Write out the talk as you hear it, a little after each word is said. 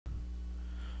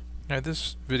Alright,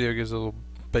 this video gives a little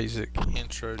basic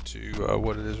intro to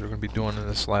what it is we're going to be doing in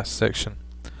this last section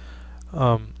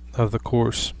of the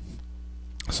course.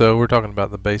 So we're talking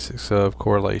about the basics of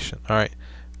correlation. Alright,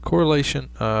 correlation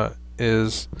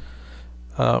is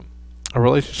a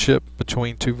relationship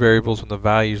between two variables when the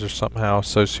values are somehow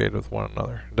associated with one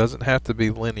another. It doesn't have to be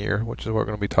linear, which is what we're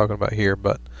going to be talking about here,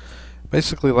 but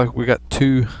basically like we got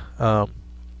two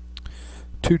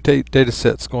data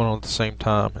sets going on at the same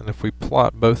time, and if we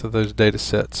plot both of those data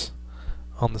sets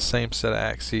on the same set of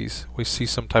axes, we see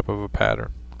some type of a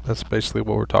pattern. That's basically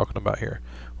what we're talking about here.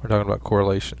 We're talking about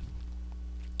correlation.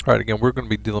 Alright, again, we're going to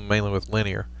be dealing mainly with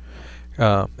linear,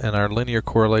 and our linear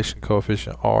correlation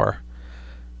coefficient R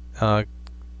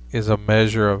is a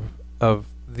measure of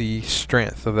the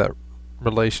strength of that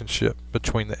relationship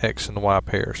between the X and Y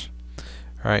pairs.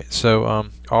 Alright, so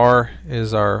R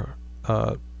is our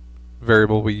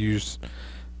variable we use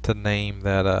to name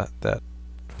that that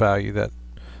value, that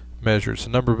measure. It's a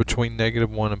number between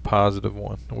 -1 and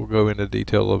 +1. We'll go into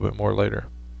detail a little bit more later.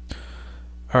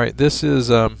 Alright, this is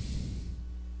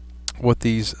what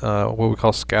these what we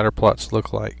call scatter plots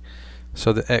look like.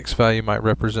 So the X value might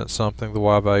represent something, the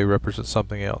Y value represents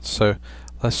something else. So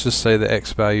let's just say the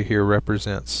X value here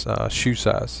represents shoe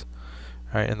size,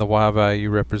 alright, and the Y value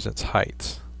represents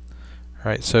height.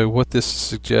 Alright, so what this is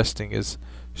suggesting is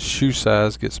shoe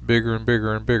size gets bigger and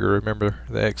bigger and bigger. Remember,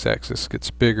 the x-axis gets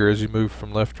bigger as you move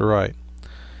from left to right.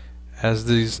 As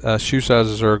these shoe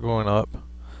sizes are going up,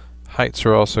 heights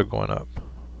are also going up.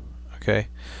 Okay,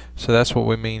 so that's what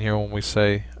we mean here when we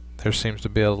say there seems to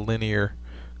be a linear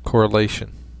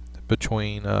correlation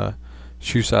between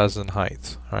shoe size and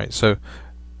height. Alright, so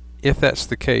if that's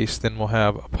the case, then we'll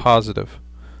have a positive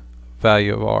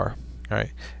value of R.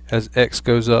 Alright, as X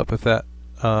goes up, if that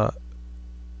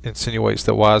insinuates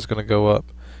that Y is going to go up,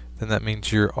 then that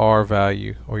means your R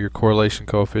value or your correlation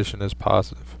coefficient is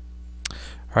positive.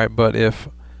 Alright, but if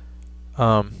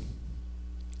R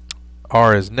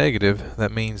is negative,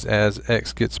 that means as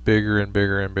X gets bigger and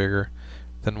bigger and bigger,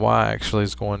 then Y actually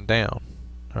is going down.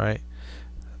 Alright,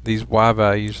 these Y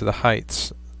values, the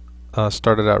heights,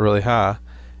 started out really high,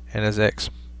 and as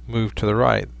X moved to the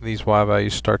right, these Y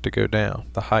values start to go down.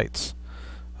 The heights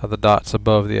of the dots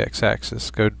above the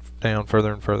x-axis go down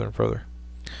further and further and further.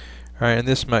 Alright, and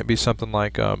this might be something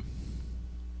like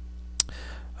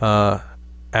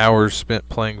hours spent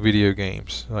playing video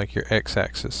games, like your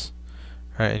x-axis.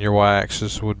 Right, and your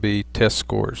y-axis would be test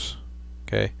scores.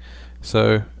 Okay,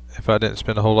 so if I didn't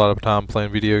spend a whole lot of time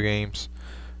playing video games,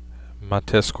 my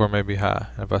test score may be high.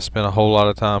 And if I spend a whole lot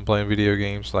of time playing video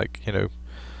games, like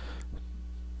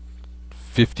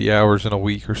 50 hours in a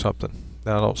week or something,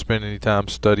 now I don't spend any time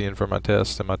studying for my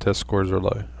tests, and my test scores are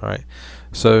low. Alright,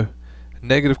 so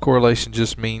negative correlation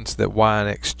just means that Y and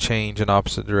X change in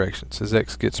opposite directions. As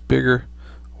X gets bigger,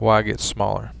 Y gets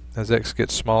smaller. As X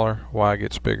gets smaller, Y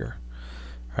gets bigger.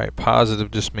 Alright,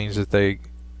 positive just means that they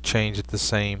change at the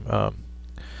same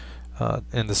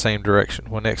in the same direction.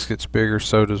 When X gets bigger,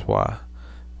 so does Y.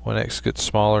 When X gets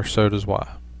smaller, so does Y.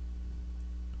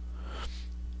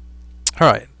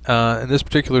 Alright, in this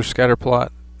particular scatter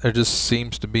plot, there just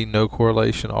seems to be no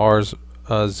correlation. R is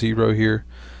 0 here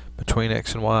between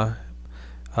X and Y.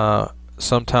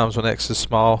 Sometimes when X is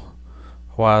small,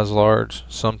 Y is large.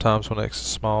 Sometimes when X is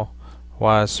small,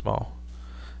 Y is small.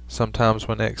 Sometimes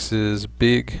when X is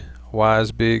big, Y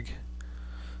is big.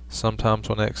 Sometimes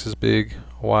when X is big,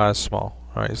 Y is small.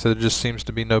 Alright, so there just seems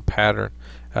to be no pattern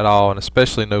at all, and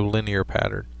especially no linear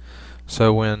pattern.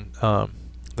 So when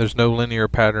there's no linear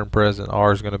pattern present,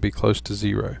 R is going to be close to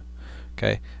 0.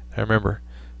 Okay, now remember,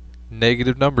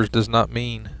 negative numbers does not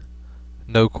mean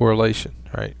no correlation.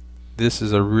 Right? This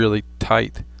is a really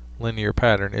tight linear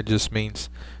pattern. It just means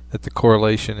that the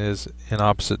correlation is in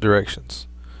opposite directions.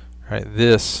 Right?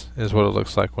 This is what it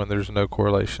looks like when there's no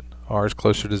correlation. R is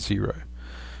closer to 0.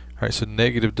 Alright, so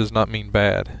negative does not mean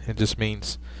bad. It just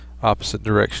means opposite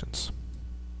directions.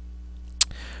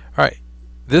 Alright,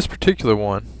 this particular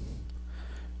one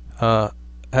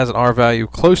has an R value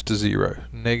close to 0,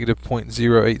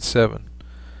 -0.087.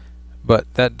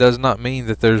 But that does not mean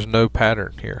that there's no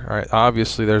pattern here. Alright,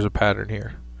 obviously there's a pattern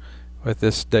here with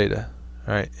this data.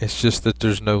 Alright, it's just that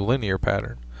there's no linear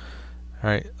pattern.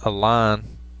 Alright, a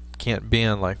line can't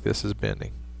bend like this is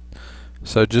bending.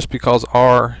 So just because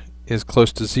R is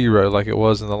close to 0 like it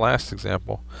was in the last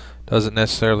example doesn't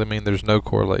necessarily mean there's no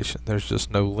correlation. There's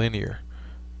just no linear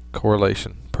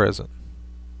correlation present.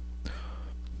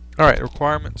 Alright,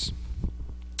 requirements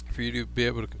for you to be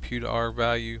able to compute R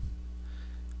value.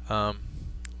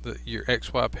 Your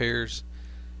XY pairs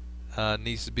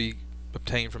needs to be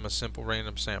obtained from a simple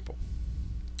random sample.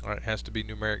 Alright, it has to be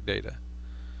numeric data.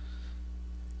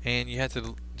 And you have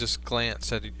to just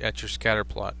glance at your scatter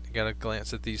plot. You got to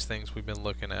glance at these things we've been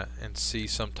looking at and see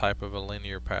some type of a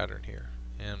linear pattern here.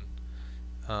 And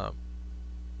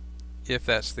if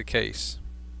that's the case,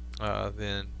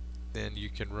 then you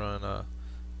can run a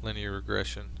linear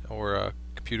regression or a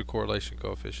computed correlation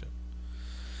coefficient.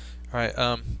 Alright,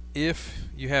 if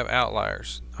you have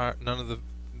outliers, none of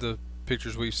the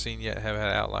pictures we've seen yet have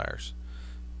had outliers,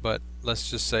 but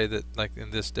let's just say that, like in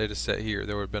this data set here,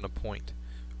 there would have been a point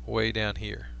way down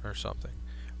here or something,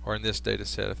 or in this data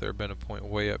set if there had been a point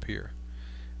way up here.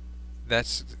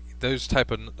 Those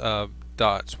type of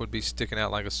dots would be sticking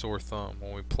out like a sore thumb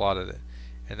when we plotted it,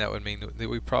 and that would mean that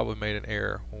we probably made an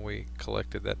error when we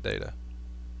collected that data.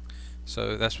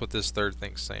 So that's what this third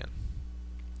thing's saying.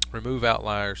 Remove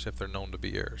outliers if they're known to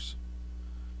be errors.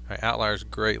 Right, outliers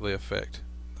greatly affect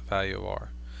the value of R.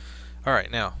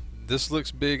 Alright, now this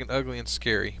looks big and ugly and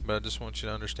scary, but I just want you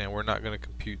to understand we're not going to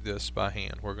compute this by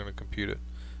hand. We're going to compute it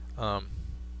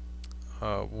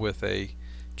with a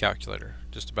calculator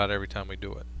just about every time we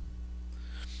do it.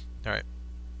 Alright.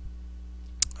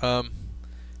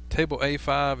 Table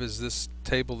A5 is this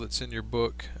table that's in your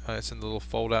book. It's in the little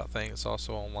fold out thing. It's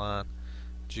also online.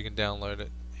 You can download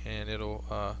it, and it'll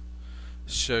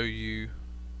show you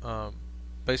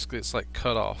basically it's like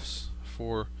cutoffs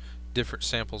for different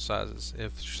sample sizes.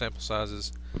 If your sample size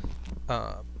is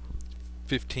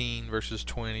 15 versus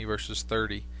 20 versus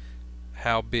 30,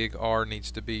 how big R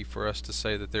needs to be for us to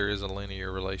say that there is a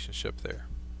linear relationship there.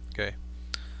 Okay.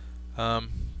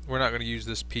 We're not going to use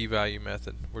this p-value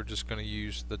method. We're just going to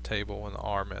use the table and the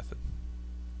R method.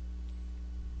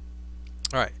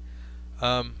 Alright.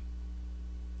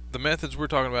 The methods we're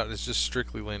talking about is just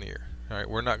strictly linear. Alright,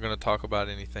 we're not going to talk about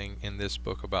anything in this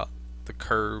book about the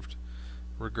curved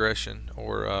regression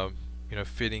or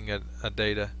fitting a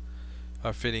data,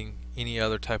 fitting any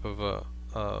other type of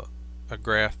a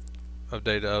graph of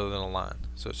data other than a line.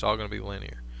 So it's all going to be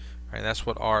linear. Alright, that's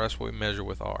what we measure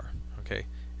with R. Okay,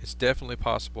 it's definitely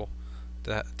possible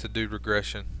to do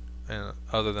regression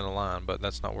other than a line, but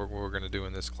that's not what we're going to do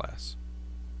in this class.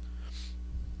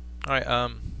 Alright,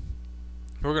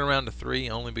 we're going to round to 3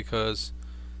 only because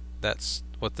that's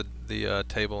what the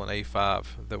table in A5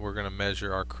 that we're going to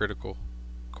measure our critical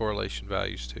correlation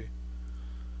values to.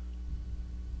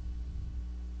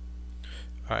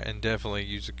 Alright, and definitely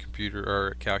use a computer or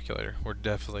a calculator. We're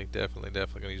definitely going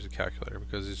to use a calculator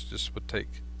because it just would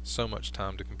take so much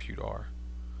time to compute R.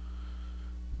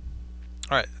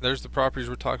 Alright, there's the properties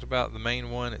we're talking about. The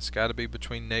main one, it's got to be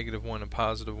between -1 and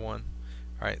 +1.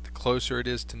 Alright, the closer it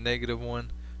is to -1,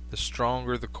 the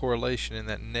stronger the correlation in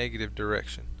that negative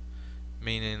direction,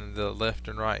 meaning the left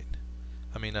and right.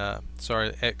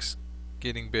 X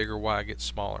getting bigger, Y gets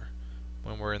smaller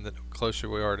when we're in the closer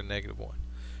we are to -1.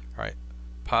 Alright,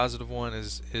 +1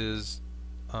 is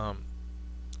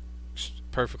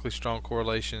perfectly strong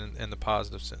correlation in the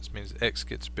positive sense, means X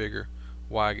gets bigger,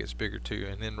 Y gets bigger too,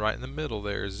 and then right in the middle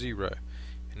there is 0,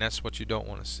 and that's what you don't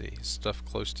want to see, stuff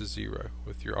close to 0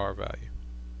 with your R value.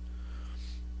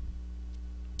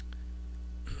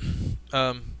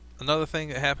 Another thing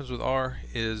that happens with R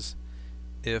is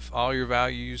if all your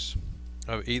values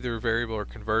of either variable are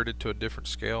converted to a different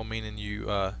scale, meaning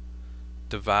you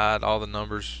divide all the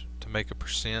numbers to make a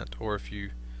percent, or if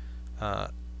you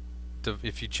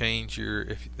change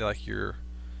your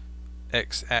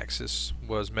x-axis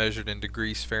was measured in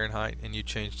degrees Fahrenheit and you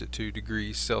changed it to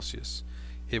degrees Celsius,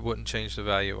 it wouldn't change the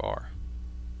value of R.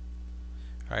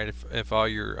 Alright, if all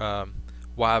your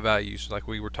y values, like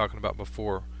we were talking about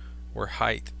before, were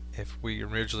height, if we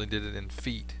originally did it in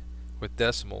feet with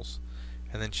decimals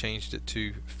and then changed it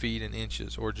to feet and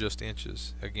inches or just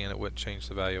inches, again it wouldn't change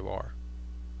the value of R.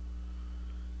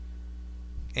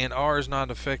 And R is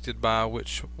not affected by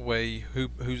which way,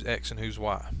 who's X and who's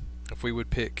Y. If we would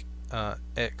pick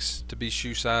X to be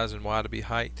shoe size and Y to be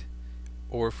height,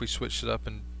 or if we switched it up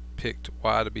and picked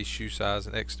Y to be shoe size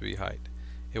and X to be height,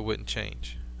 it wouldn't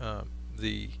change.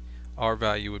 The R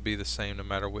value would be the same no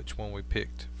matter which one we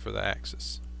picked for the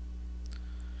axis.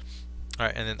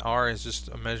 Alright, and then R is just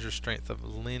a measure of strength of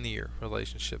linear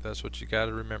relationship. That's what you got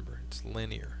to remember. It's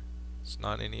linear. It's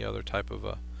not any other type of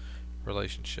a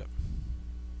relationship.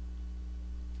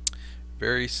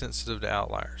 Very sensitive to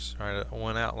outliers. Alright,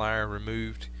 one outlier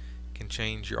removed can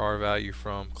change your R value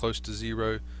from close to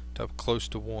 0 to close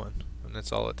to 1, and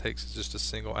that's all it takes is just a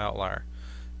single outlier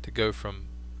to go from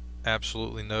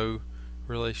absolutely no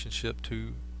relationship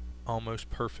to almost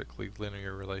perfectly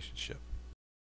linear relationship.